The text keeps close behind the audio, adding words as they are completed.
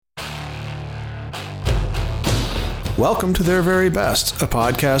Welcome to Their Very Best, a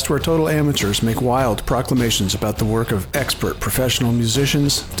podcast where total amateurs make wild proclamations about the work of expert professional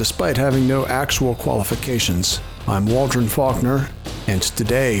musicians despite having no actual qualifications. I'm Waldron Faulkner, and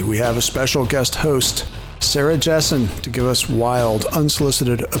today we have a special guest host, Sarah Jessen, to give us wild,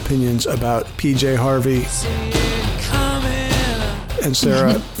 unsolicited opinions about PJ Harvey. And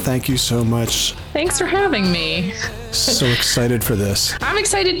Sarah, thank you so much. Thanks for having me. So excited for this. I'm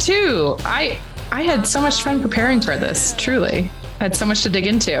excited too. I had so much fun preparing for this, truly. I had so much to dig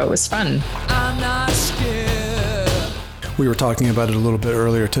into. It was fun. I'm not scared. We were talking about it a little bit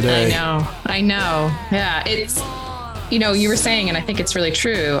earlier today. I know. Yeah, it's, you were saying, and I think it's really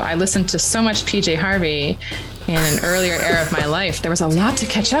true, I listened to so much PJ Harvey in an earlier era of my life. There was a lot to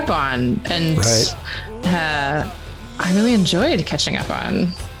catch up on. And right. I really enjoyed catching up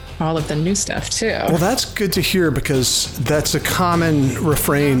on all of the new stuff too. Well, that's good to hear because that's a common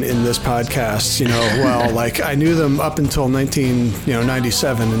refrain in this podcast. I knew them up until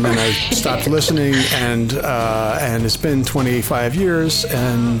 1997, and then I stopped listening, and it's been 25 years,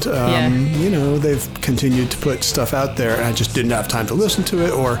 and they've continued to put stuff out there, and I just didn't have time to listen to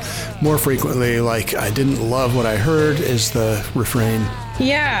it, or more frequently, I didn't love what I heard is the refrain.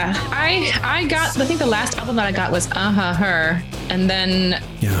 Yeah, I think the last album that I got was Her, and then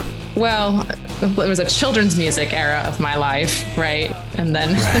well, it was a children's music era of my life, right? And then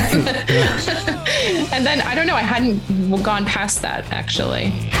and then I don't know, I hadn't gone past that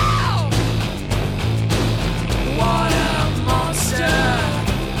actually. What a monster.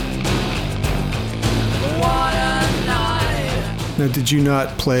 What a night. Now, did you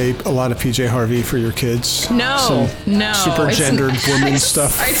not play a lot of PJ Harvey for your kids? No. Super gendered woman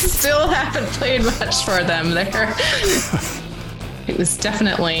stuff? I still haven't played much for them there. It was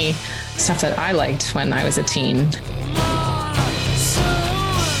definitely stuff that I liked when I was a teen.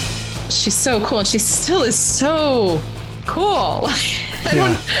 She's so cool, and she still is so cool.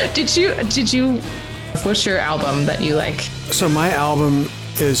 Did you? What's your album that you like? So my album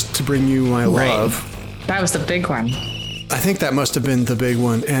is To Bring You My Love. That was the big one. I think that must have been the big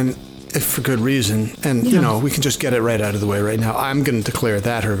one, and for good reason. And, we can just get it right out of the way right now. I'm going to declare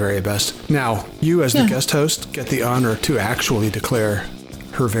that her very best. Now, you as the guest host get the honor to actually declare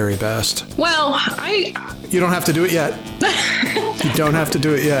her very best. Well, You don't have to do it yet. You don't have to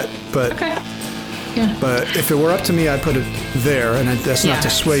do it yet, but... Okay. Yeah. But if it were up to me, I'd put it there, and that's not to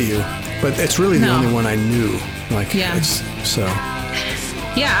sway you. But it's really the only one I knew.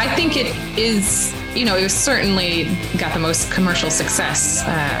 Yeah, I think it is... it was certainly got the most commercial success,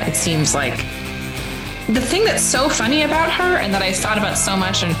 it seems like. The thing that's so funny about her, and that I thought about so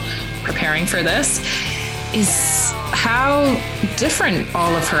much in preparing for this, is how different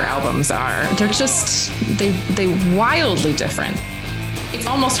all of her albums are. They're just, they wildly different. It's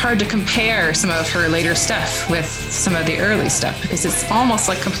almost hard to compare some of her later stuff with some of the early stuff, because it's almost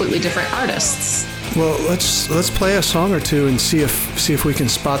like completely different artists. Well, let's play a song or two and see if we can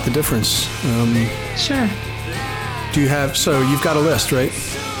spot the difference. Sure. You've got a list, right?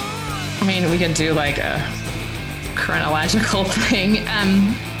 I mean, we could do like a chronological thing.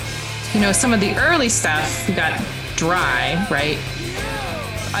 Some of the early stuff, we got Dry, right?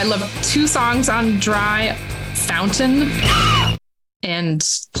 I love two songs on Dry, Fountain and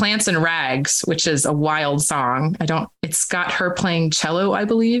Plants and Rags, which is a wild song. It's got her playing cello, I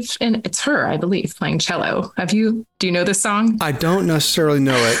believe. And it's her, I believe, playing cello. Do you know this song? I don't necessarily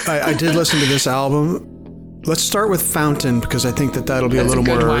know it. I did listen to this album. Let's start with Fountain, because I think that'll be a little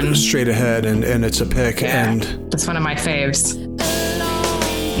more straight ahead, and it's a pick. Yeah, and that's one of my faves.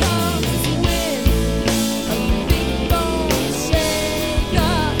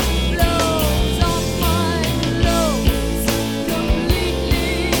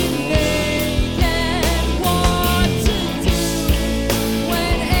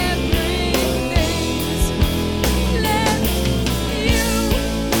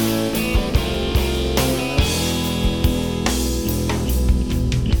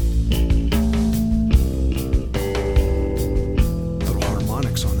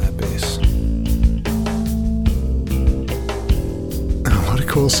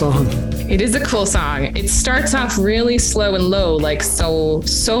 Song. It is a cool song. It starts off really slow and low, like so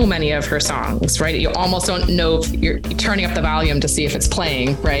many of her songs, right? You almost don't know if you're turning up the volume to see if it's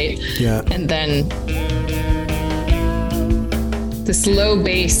playing, right? Yeah. And then this low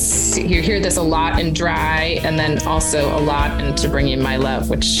bass, you hear this a lot in Dry, and then also a lot in To Bring You My Love,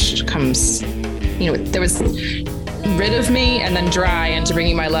 which comes, there was Rid of Me and then Dry and To Bring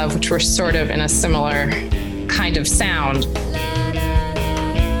You My Love, which were sort of in a similar kind of sound.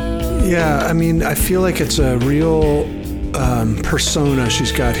 Yeah, I mean, I feel like it's a real persona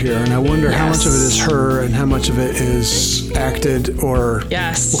she's got here, and I wonder how much of it is her and how much of it is acted, or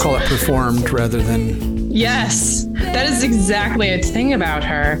we'll call it performed rather than... Yes, that is exactly a thing about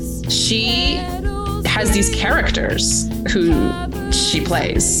her. She has these characters who she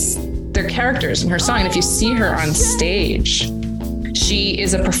plays. They're characters in her song, and if you see her on stage, she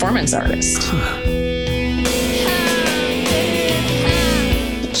is a performance artist.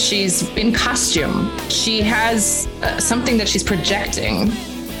 She's in costume. She has something that she's projecting.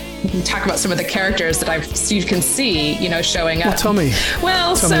 We can talk about some of the characters that you can see, showing up. Well, tell me.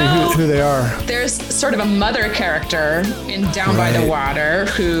 Tell me who they are. There's sort of a mother character in Down by the Water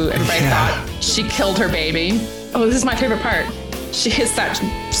who everybody thought she killed her baby. Oh, this is my favorite part. She hits that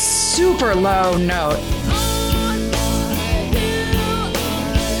super low note.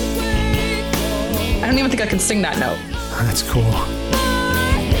 I don't even think I can sing that note. Oh, that's cool.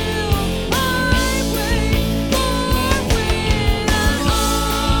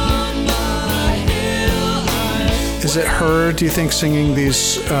 Is it her, do you think, singing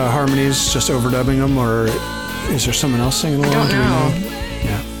these harmonies, just overdubbing them, or is there someone else singing along? I don't know.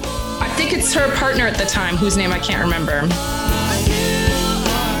 Yeah. I think it's her partner at the time, whose name I can't remember.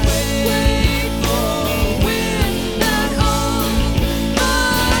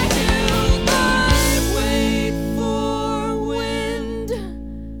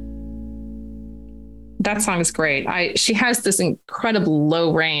 That song is great. She has this incredible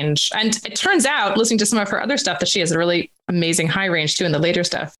low range. And it turns out, listening to some of her other stuff, that she has a really amazing high range too in the later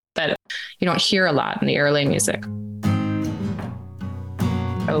stuff that you don't hear a lot in the early music.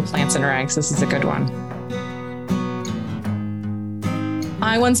 Oh, Plants and Rags. This is a good one.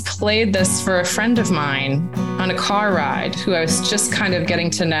 I once played this for a friend of mine on a car ride who I was just kind of getting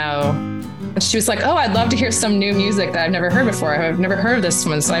to know. And she was like, oh, I'd love to hear some new music that I've never heard before. I've never heard of this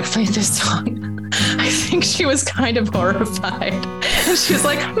one, so I played this song. I think she was kind of horrified. And she was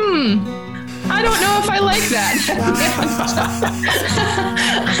like, I don't know if I like that.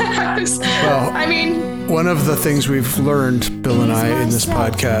 One of the things we've learned, Bill and I, in this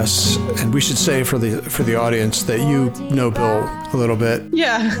podcast, and we should say for the audience that you know Bill a little bit.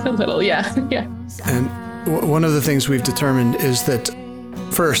 Yeah, a little, yeah. And one of the things we've determined is that,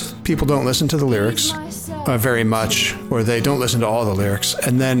 first, people don't listen to the lyrics very much, or they don't listen to all the lyrics.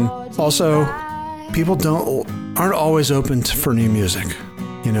 And then also, people aren't always open for new music,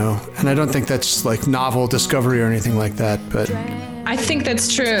 and I don't think that's like novel discovery or anything like that, but I think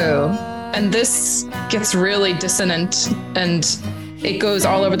that's true. And this gets really dissonant, and it goes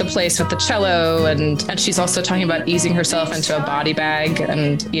all over the place with the cello, and she's also talking about easing herself into a body bag,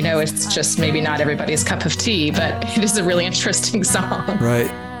 and it's just maybe not everybody's cup of tea, but it is a really interesting song.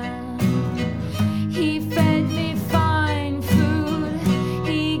 Right.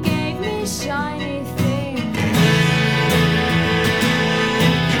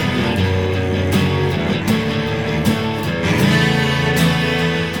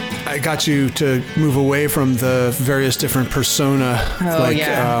 Got you to move away from the various different persona,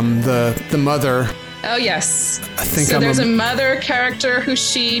 the mother. Oh yes. I think there's a mother character who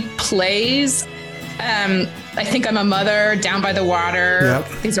she plays. I think I'm a mother, Down by the Water.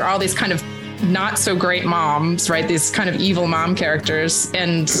 Yep. These are all these kind of not so great moms, right? These kind of evil mom characters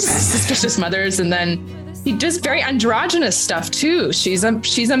and suspicious mothers, and then he does very androgynous stuff too. She's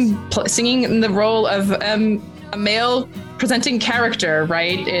singing in the role of a male presenting character,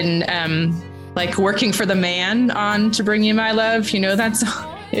 right? In like working for the man on To Bring You My Love, that's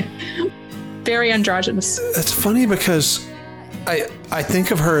very androgynous. That's funny because I think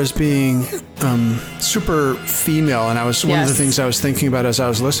of her as being super female, and one of the things I was thinking about as I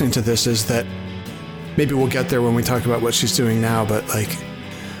was listening to this is that maybe we'll get there when we talk about what she's doing now, but like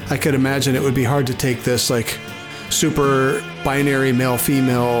I could imagine it would be hard to take this like super binary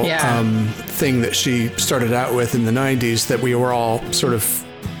male-female thing that she started out with in the 90s that we were all sort of,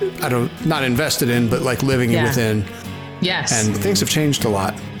 not invested in, but like living within. Yes. And things have changed a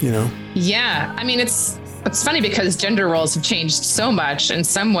lot, Yeah. I mean, it's funny because gender roles have changed so much. In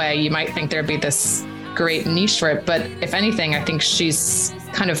some way, you might think there'd be this great niche for it. But if anything, I think she's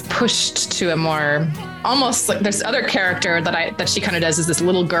kind of pushed to a more almost like there's other character that she kind of does is this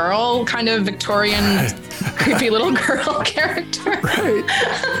little girl, kind of Victorian, creepy little girl character. Right.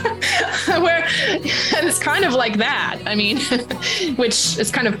 And it's kind of like that. I mean, which is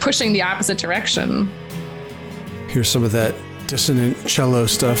kind of pushing the opposite direction. Here's some of that dissonant cello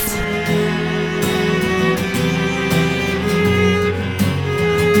stuff.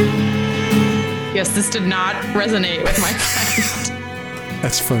 Yes, this did not resonate with my friend.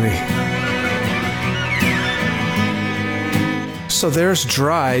 That's funny. So there's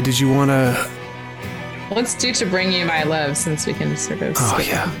Dry. Did you want to Let's do To Bring You My Love, since we can sort of skip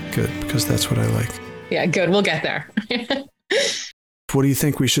it. Good, because that's what I like. Yeah, good. We'll get there. What do you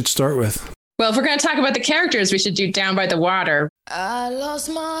think we should start with? Well, if we're going to talk about the characters, we should do Down by the Water. I lost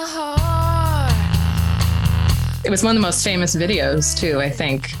my heart. It was one of the most famous videos, too, I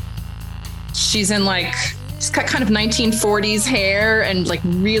think. She's in she's got kind of 1940s hair and like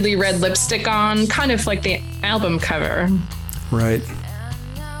really red lipstick on, kind of like the album cover. Right.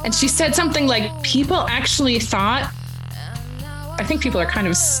 And she said something like, people actually thought, I think people are kind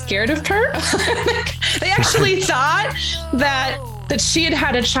of scared of her. They actually thought that she had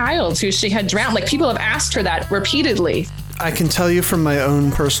had a child who she had drowned. Like, people have asked her that repeatedly. I can tell you from my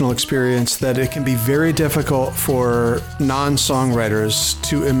own personal experience that it can be very difficult for non-songwriters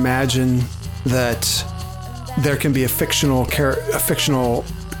to imagine that there can be a fictional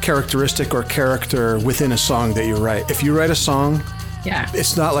characteristic or character within a song that you write. If you write a song,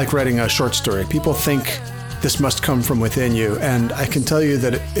 it's not like writing a short story. People think this must come from within you, and I can tell you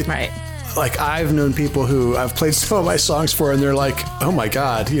that right. Like, I've known people who I've played some of my songs for, and they're like, "Oh my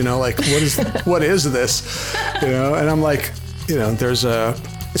God, like what is this?" And I'm like,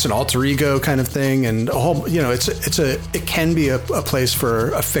 it's an alter ego kind of thing, and a whole, it can be a place for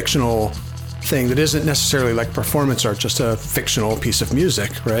a fictional thing that isn't necessarily like performance art, just a fictional piece of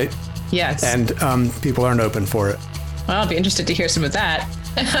music, right? Yes. And people aren't open for it. Well, I'll be interested to hear some of that.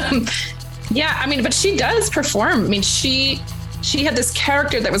 But she does perform. I mean, she had this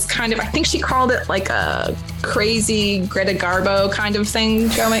character that was kind of, I think she called it like a crazy Greta Garbo kind of thing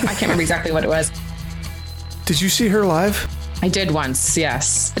going. I can't remember exactly what it was. Did you see her live? I did once,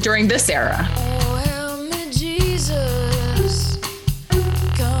 yes. During this era. Oh, help me, Jesus.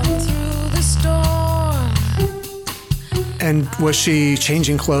 Come through the storm. And was she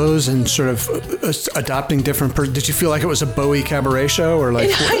changing clothes and sort of adopting different... Did you feel like it was a Bowie cabaret show? Or like?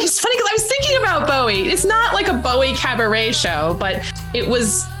 It's funny because I was thinking about Bowie. It's not like a Bowie cabaret show, but it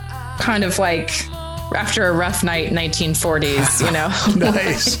was kind of like after a rough night, 1940s,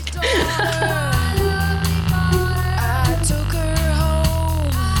 Nice. I took her home.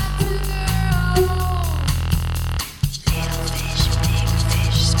 Little fish, big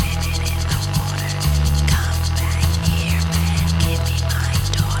fish, spinning in the water. Come back here, man, give me my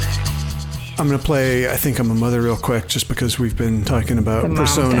daughter. I'm going to play I Think I'm a Mother real quick, just because we've been talking about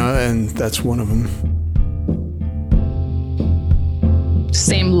Persona, and that's one of them.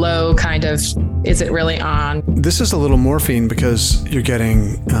 Same low kind of, is it really on? This is a little morphine because you're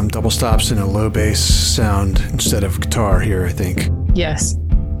getting double stops in a low bass sound instead of guitar here, I think. Yes.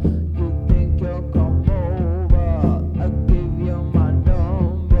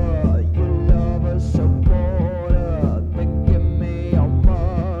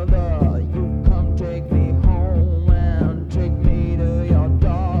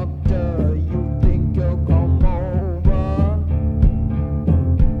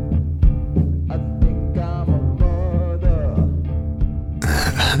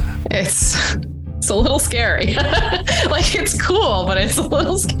 It's a little scary. Like, it's cool, but it's a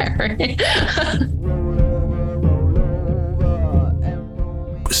little scary.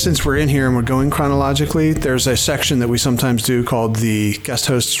 Since we're in here and we're going chronologically, there's a section that we sometimes do called the guest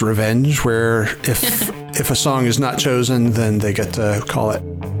host's revenge, where if a song is not chosen, then they get to call it.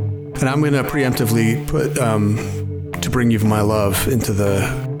 And I'm going to preemptively put To Bring You My Love into the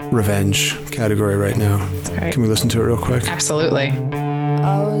revenge category right now. Right. Can we listen to it real quick? Absolutely.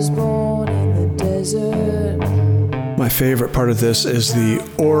 I was born in the desert. My favorite part of this is the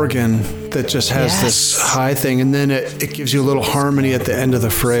organ that just has this high thing, and then it gives you a little harmony at the end of the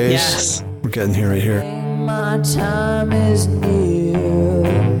phrase. Yes. We're getting here right here. My time is near,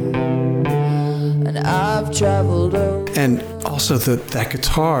 and I've traveled over. And also that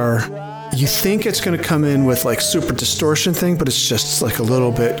guitar, you think it's going to come in with like super distortion thing, but it's just like a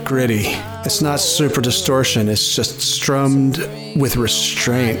little bit gritty. It's not super distortion, it's just strummed with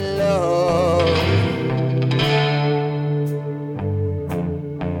restraint.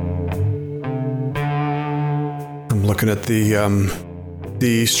 I'm looking at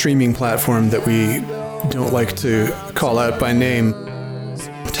the streaming platform that we don't like to call out by name.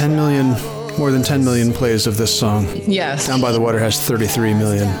 10 million, more than 10 million plays of this song. Yes. Down by the Water has 33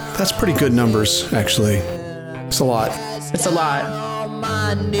 million. That's pretty good numbers, actually. It's a lot. It's a lot. On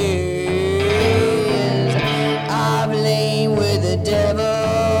my knees, I've lain with the devil,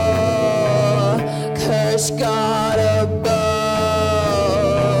 curse God above,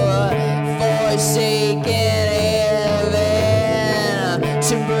 forsaken heaven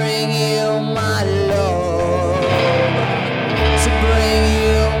to bring you my love, to bring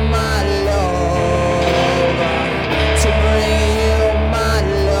you my love, to bring you my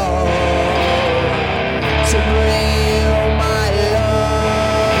love,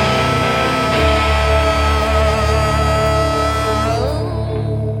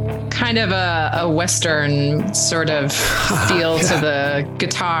 kind of a Western sort of feel to the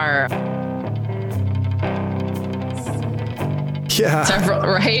guitar. Yeah. Several,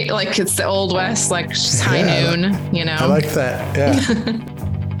 right? Like it's the Old West, like just high noon, you know? I like that. Yeah.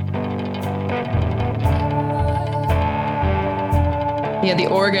 Yeah, the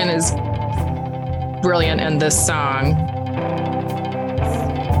organ is brilliant in this song.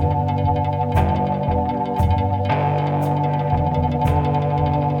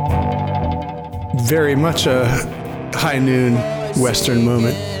 Very much a high noon Western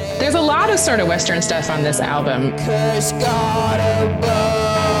moment. There's a lot of sort of Western stuff on this album. Curse God above,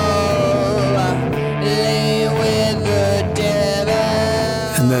 lay with the devil.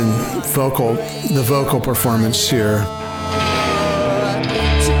 And then the vocal performance here.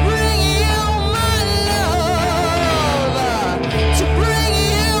 To bring you my love, to bring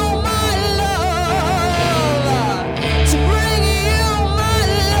you my love, to bring you my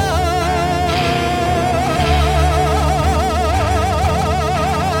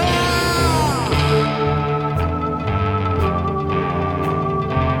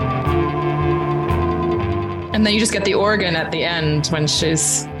And then you just get the organ at the end when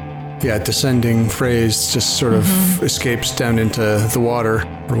she's... Yeah, descending phrase just sort of escapes down into the water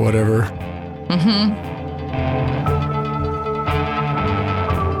or whatever. Mm-hmm.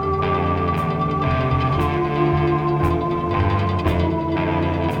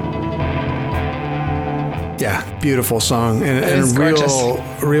 Yeah, beautiful song and a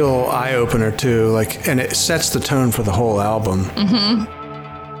real eye opener too. Like, and it sets the tone for the whole album. Mm-hmm.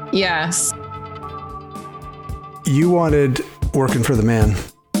 Yes. You wanted Working for the Man.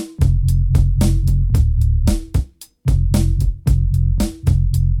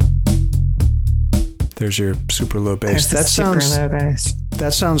 There's your super low bass. That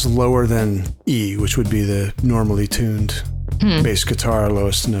sounds lower than E, which would be the normally tuned bass guitar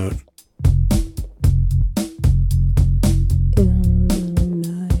lowest note.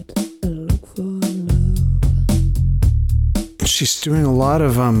 She's doing a lot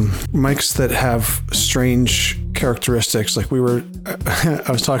of mics that have strange characteristics. Like I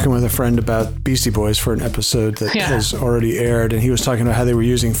was talking with a friend about Beastie Boys for an episode that has already aired, and he was talking about how they were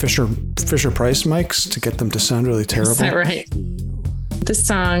using Fisher Price mics to get them to sound really terrible. Is that right? This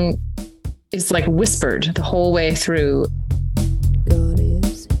song is like whispered the whole way through. God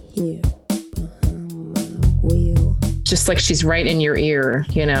is here behind my wheel. Just like she's right in your ear,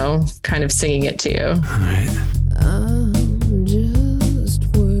 you know, kind of singing it to you. All right. I'm just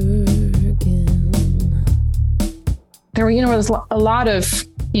working. There was a lot of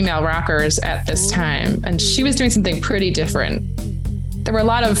female rockers at this time, and she was doing something pretty different. There were a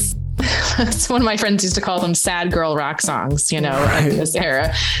lot of, one of my friends used to call them sad girl rock songs, in this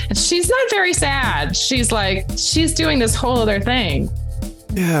era. And she's not very sad. She's doing this whole other thing.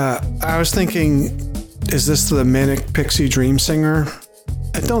 Yeah, I was thinking, is this the Manic Pixie Dream Singer?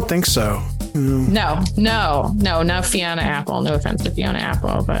 I don't think so. No, Fiona Apple. No offense to Fiona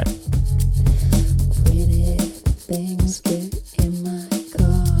Apple, but Pretty things get in my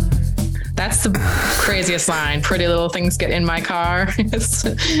car. that's the craziest line. Pretty little things get in my car. It's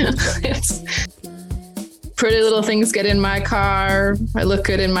pretty little things get in my car. I look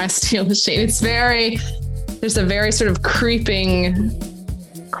good in my steel machine. There's a very sort of creeping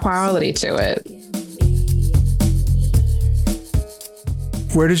quality to it.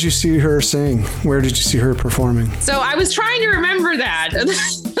 Where did you see her sing? Where did you see her performing? So I was trying to remember that.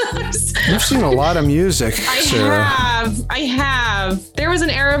 You've seen a lot of music, Sarah. I have. There was an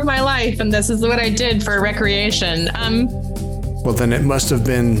era of my life, and this is what I did for recreation. Well, then it must have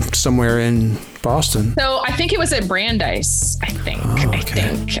been somewhere in Boston. So I think it was at Brandeis, I think.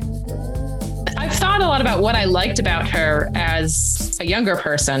 I've thought a lot about what I liked about her as a younger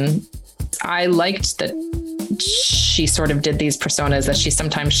person. I liked that she sort of did these personas, that she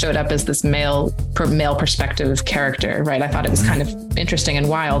sometimes showed up as this male perspective character, right? I thought it was kind of interesting and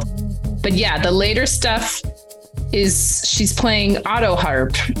wild. But yeah, the later stuff is she's playing auto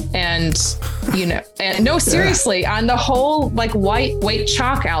harp and seriously, on the whole like White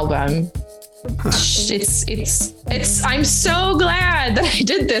Chalk album, it's I'm so glad that I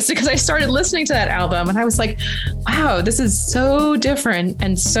did this, because I started listening to that album and I was like, wow, this is so different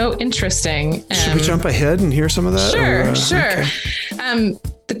and so interesting. Should we jump ahead and hear some of that? Sure. Okay.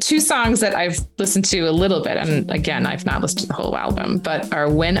 The two songs that I've listened to a little bit, and again, I've not listened to the whole album, but are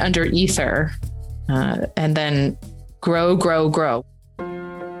When Under Ether and then Grow, Grow, Grow,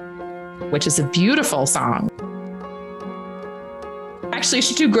 which is a beautiful song. Actually, you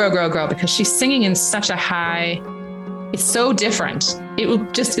should do Grow, Grow, Grow, because she's singing in such a high it's so different. It will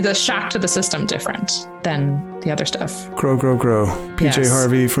just the shock to the system different than the other stuff. Grow, Grow, Grow. PJ Yes.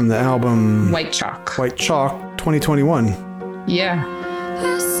 Harvey from the album White Chalk. White Chalk 2021. Yeah.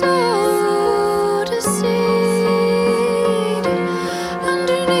 I sowed a seed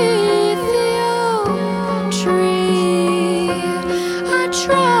underneath the oak tree. I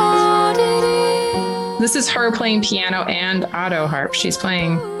trod it in. This is her playing piano and auto harp. She's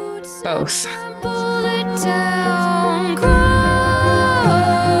playing both. Pulled it down, grow,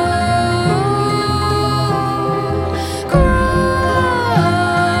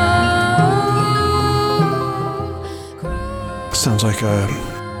 grow. Sounds like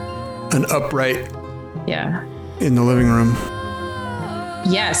an upright Yeah. in the living room.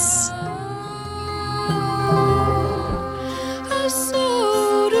 Yes. I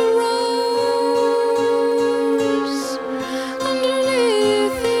sowed a rose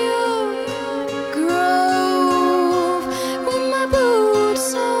underneath the oak grove with my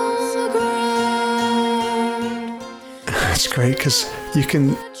boots on the ground. It's great because you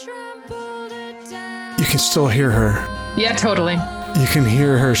can I trampled it down. still hear her. Yeah, totally. You can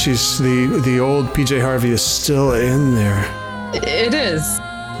hear her. She's the old PJ Harvey is still in there. It is.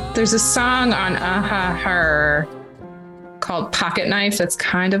 There's a song on Her called Pocket Knife that's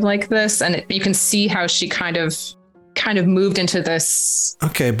kind of like this, and you can see how she kind of moved into this.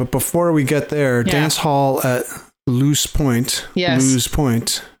 Okay, but before we get there, Yeah. dance hall at Loose Point. Yes. Loose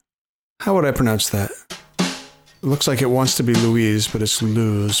Point. How would I pronounce that? It looks like it wants to be Louise, but it's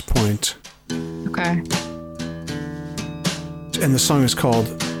Lose Point. Okay. And the song is called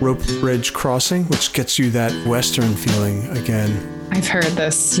Rope Bridge Crossing, which gets you that Western feeling again. I've heard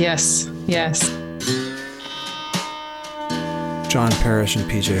this. Yes. Yes. John Parrish and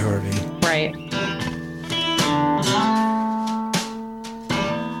PJ Harvey. Right.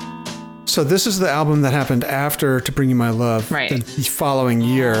 So this is the album that happened after To Bring You My Love, Right. the following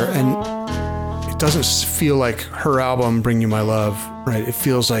year. And it doesn't feel like her album, Bring You My Love, right? It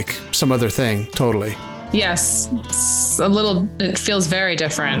feels like some other thing, totally. Yes. It's a little, it feels very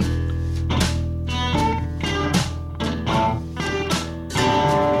different.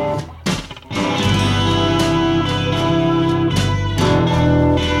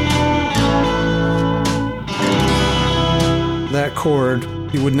 That chord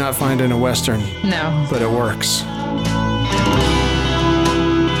you would not find in a Western, No. but it works.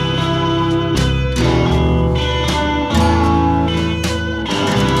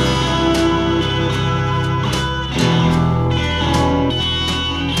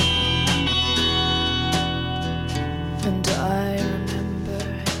 And I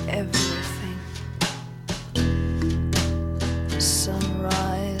remember everything.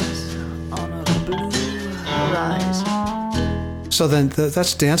 Sunrise on a blue horizon. So then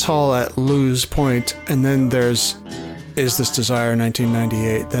that's Dance Hall at Lose Point, and then there's Is This Desire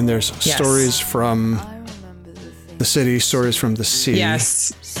 1998. Then there's Yes. Stories from I remember the thing the City, Stories from the Sea.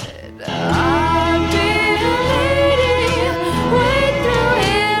 Yes. said. I'd be a lady way through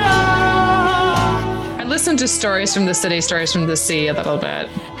it all. I listened to Stories from the City, Stories from the Sea a little bit.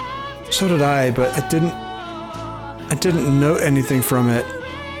 So did I, but I didn't note anything from it.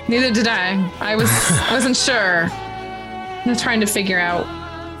 Neither did I. I wasn't sure. I was trying to figure out.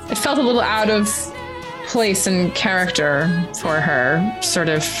 It felt a little out of place and character for her, sort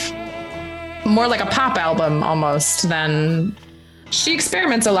of more like a pop album almost than. She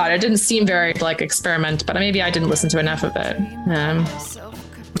experiments a lot. It didn't seem very like experiment, but maybe I didn't listen to enough of it.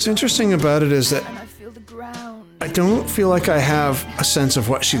 What's interesting about it is that I feel the ground. I don't feel like I have a sense of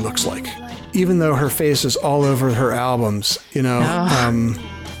what she looks like, even though her face is all over her albums. You know,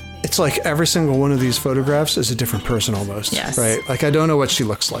 it's like every single one of these photographs is a different person almost. Yes. Right? Like I don't know what she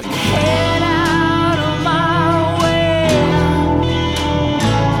looks like. Get out of my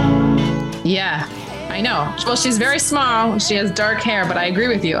way. Yeah, I know. Well, she's very small. She has dark hair, but I agree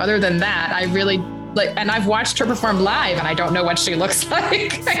with you. Other than that, I really like, and I've watched her perform live, and I don't know what she looks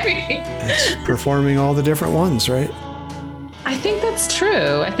like. I mean, It's performing all the different ones, right? I think that's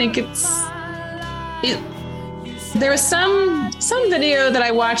true. I think there was some video that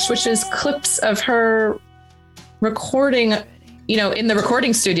I watched, which is clips of her recording, you know, in the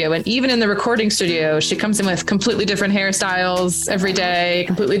recording studio. And even in the recording studio, she comes in with completely different hairstyles every day,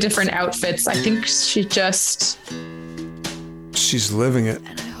 completely different outfits. I think She's living it.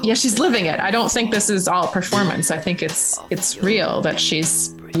 yeah, she's living it. I don't think this is all performance. I think it's real that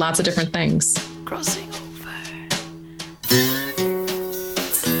she's lots of different things. Crossing over.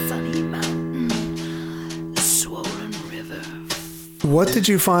 Sunny mountain. Swollen river. What did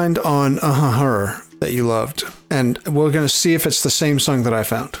you find on Her that you loved? And we're going to see if it's the same song that I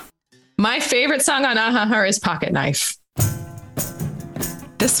found. My favorite song on Her is Pocket Knife.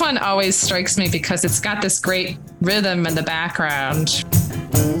 This one always strikes me because it's got this great rhythm in the background.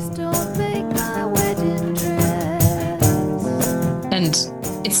 Please don't make my wedding dress. And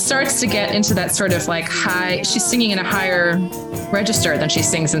it starts to get into that sort of like high, she's singing in a higher register than she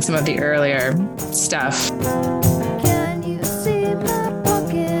sings in some of the earlier stuff. Can you see my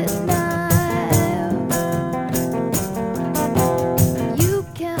pocket knife? You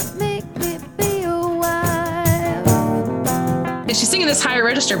can't make me be a wife. And she's singing this higher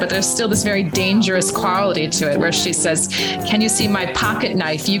register, but there's still this very dangerous quality to it where she says, can you see my pocket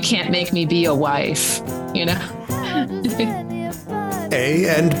knife? You can't make me be a wife, you know? A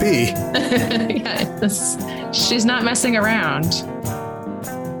and B. Yeah, she's not messing around.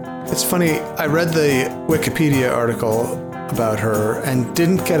 It's funny, I read the Wikipedia article about her and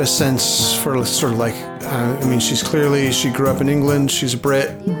didn't get a sense for sort of like, she grew up in England, she's a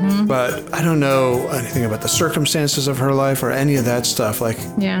Brit, but I don't know anything about the circumstances of her life or any of that stuff, which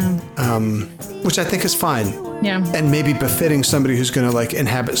I think is fine. Yeah. And maybe befitting somebody who's going to like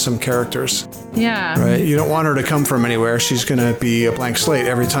inhabit some characters. Yeah. Right? You don't want her to come from anywhere. She's going to be a blank slate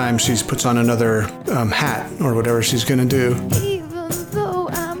every time she puts on another hat or whatever she's going to do. Even though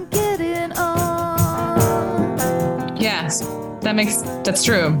I'm getting on. Yes, that's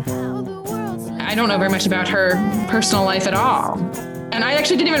true. How the world's I don't know very much about her personal life at all. And I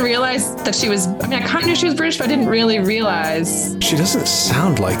actually didn't even realize that she was, I kind of knew she was British, but I didn't really realize. She doesn't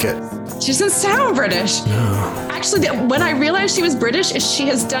sound like it. She doesn't sound British. No. Actually, when I realized she was British, is she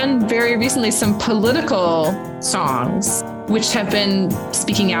has done very recently some political songs, which have been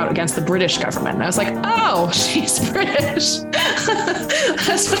speaking out against the British government. And I was like, oh, she's British.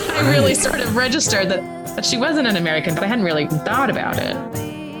 That's when I really sort of registered that she wasn't an American, but I hadn't really thought about it.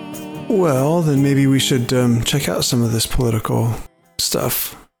 Well, then maybe we should check out some of this political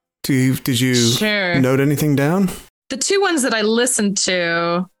stuff. Did you Sure. note anything down? The two ones that I listened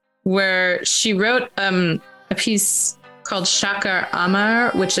to where she wrote a piece called Shaka Amar,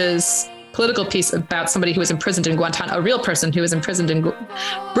 which is a political piece about somebody who was imprisoned in Guantanamo, a real person who was imprisoned in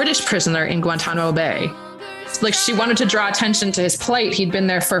British prisoner in Guantanamo Bay. Like she wanted to draw attention to his plight. He'd been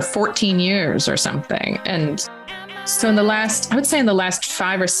there for 14 years or something. And so in the last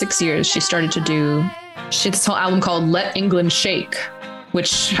 5 or 6 years, she started to do this whole album called Let England Shake,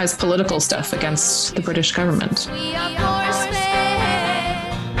 which has political stuff against the British government. we are horsemen.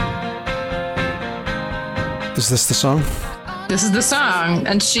 Is this the song? This is the song,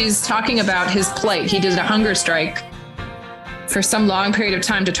 and she's talking about his plight. He did a hunger strike for some long period of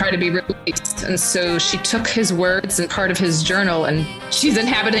time to try to be released. And so she took his words and part of his journal, and she's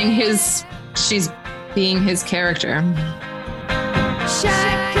being his character.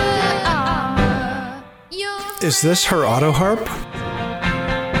 Shaka, Is this her auto harp?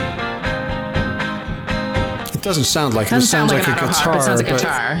 It doesn't sound like it. It sounds like a auto guitar. harp. It sounds like a but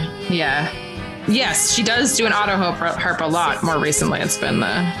guitar. Yeah. Yes, she does do an auto harp a lot more recently. It's been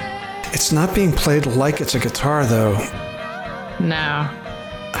it's not being played like it's a guitar, though. no.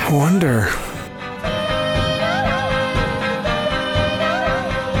 I wonder.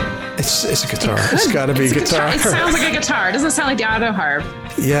 It's a guitar. It's got to be a guitar. It sounds like a guitar. It doesn't sound like the auto harp.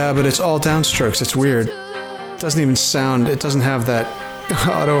 Yeah, but it's all downstrokes. It's weird. It doesn't even sound. It doesn't have that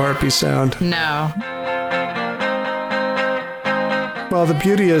auto harpy sound. No. Well, the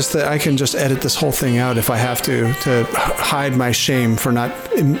beauty is that I can just edit this whole thing out if I have to hide my shame for not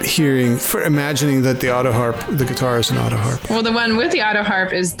imagining that the guitar is an auto harp. Well, the one with the auto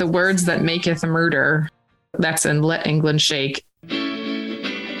harp is The Words That Maketh Murder. That's in Let England Shake.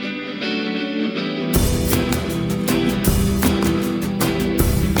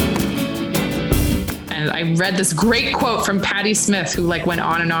 And I read this great quote from Patti Smith, who went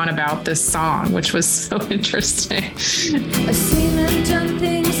on and on about this song, which was so interesting. I've seen and done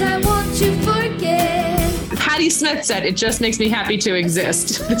things I want to forget. Patti Smith said, "It just makes me happy to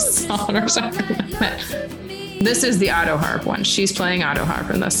exist," this song or something like that. This is the auto harp one. She's playing auto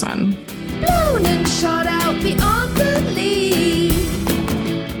harp in this one. Blown and shot out beyond belief.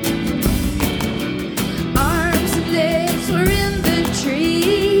 Arms and legs were in the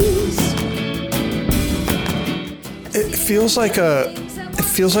trees. It feels like a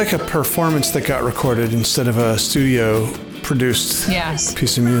performance that got recorded instead of a studio produced Yes.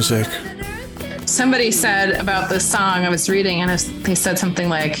 piece of music. Somebody said about this song I was reading, and they said something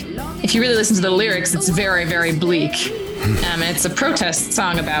like, if you really listen to the lyrics, it's very, very bleak. It's a protest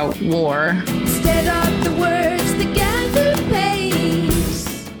song about war. Instead of the words that gather pace.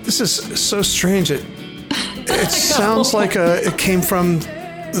 This is so strange. It sounds like it came from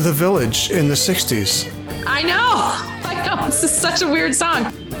The Village in the 60s. I know. This is such a weird song.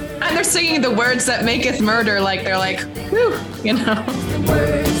 And they're singing the words that maketh murder, like they're like, whew, you know.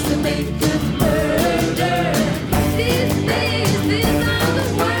 Words that make us murder. These are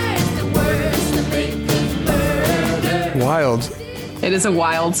the words that make us murder. Wild. It is a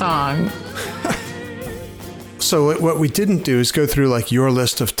wild song. So what we didn't do is go through like your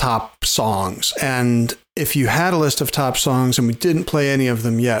list of top songs. And if you had a list of top songs and we didn't play any of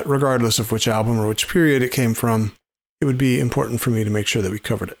them yet, regardless of which album or which period it came from, it would be important for me to make sure that we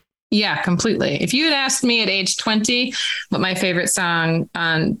covered it. Yeah, completely. If you had asked me at age 20 what my favorite song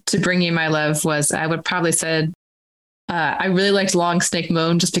on To Bring You My Love was, I would probably said, I really liked Long Snake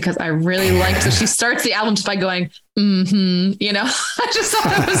Moan just because I really liked that she starts the album just by going, mm-hmm, you know, I just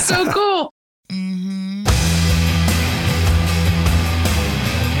thought it was so cool. Mm-hmm.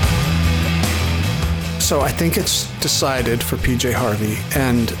 So I think it's decided for PJ Harvey,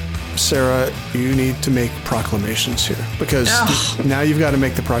 and Sarah, you need to make proclamations here because now you've got to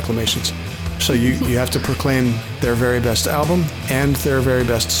make the proclamations. So you have to proclaim their very best album and their very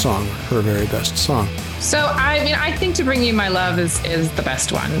best song, her very best song. So, I mean, I think To Bring You My Love is the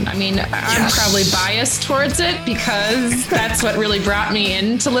best one. I mean, I'm probably biased towards it because that's what really brought me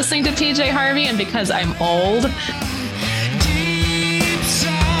into listening to PJ Harvey, and because I'm old.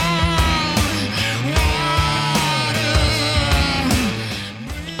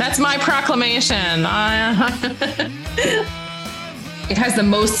 That's my proclamation. It has the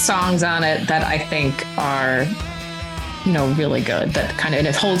most songs on it that I think are, you know, really good. That kind of, and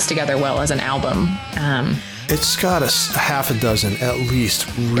it holds together well as an album. It's got a half a dozen, at least,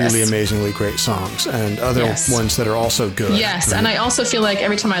 really amazingly great songs, and other ones that are also good. Yes, and I also feel like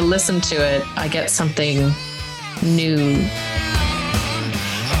every time I listen to it, I get something new.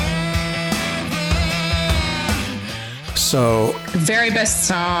 So, very best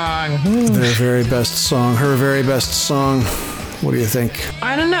song. Their very best song, her very best song. What do you think?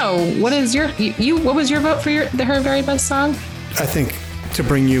 I don't know. What is your what was your vote for her very best song? I think To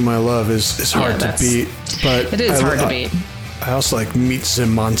Bring You My Love is hard to beat, but it is hard to beat. I also like Meet the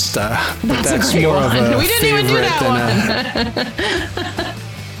Monster, but that's more one. of a We didn't even do favorite that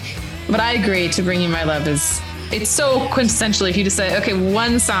one. But I agree. To Bring You My Love it's so quintessentially. If you just say, okay,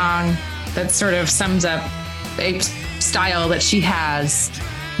 one song that sort of sums up a style that she has,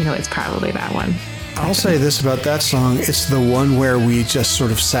 you know, it's probably that one. I'll say this about that song. It's the one where we just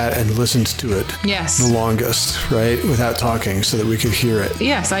sort of sat and listened to it. Yes. The longest, right? Without talking so that we could hear it.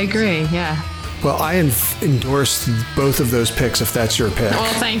 Yes, I agree. Yeah. Well, I endorse both of those picks if that's your pick.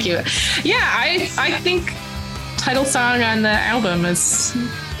 Well, thank you. Yeah, I think title song on the album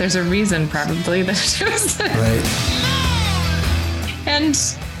there's a reason probably that it was. Right. And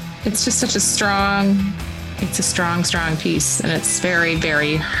it's just such a strong piece, and it's very,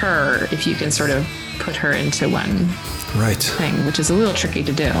 very her, if you can sort of put her into one thing, which is a little tricky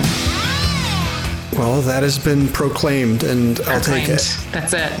to do. Well, that has been proclaimed, and I'll take it.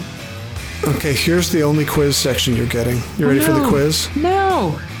 That's it. Okay, here's the only quiz section you're getting. You ready for the quiz?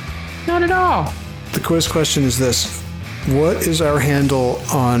 No, not at all. The quiz question is this. What is our handle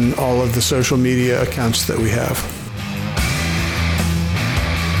on all of the social media accounts that we have?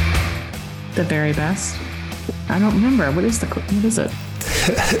 The very best? I don't remember. What is it?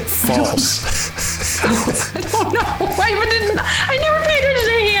 False. I don't know. I never paid attention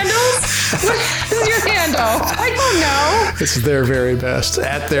to handles. What is your handle? I don't know. It's their very best.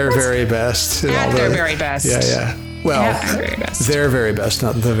 At their very best. At their very best. Yeah. Well, their very best,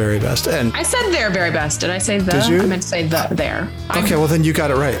 not the very best. And I said their very best. Did I say the? Did you? I meant to say there. Okay, well then you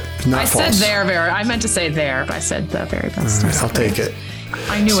got it right. Not false. I said I meant to say there, but I said the very best. All right, I'll take it.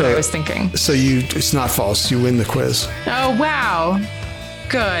 I knew what I was thinking. So it's not false. You win the quiz. Oh, wow.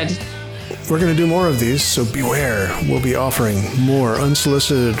 Good. We're going to do more of these, so beware. We'll be offering more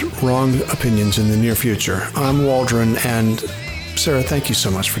unsolicited wrong opinions in the near future. I'm Waldron, and Sarah, thank you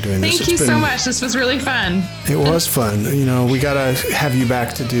so much for doing this. Thank you so much. This was really fun. It was fun. You know, we got to have you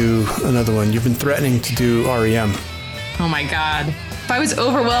back to do another one. You've been threatening to do REM. Oh, my God. If I was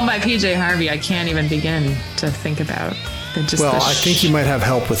overwhelmed by PJ Harvey, I can't even begin to think about I think you might have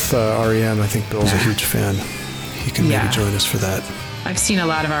help with REM. I think Bill's a huge fan. You can maybe join us for that. I've seen a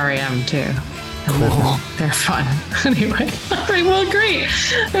lot of REM, too. Cool. They're fun. Anyway. All right, well, great.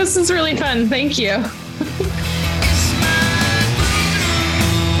 This is really fun. Thank you.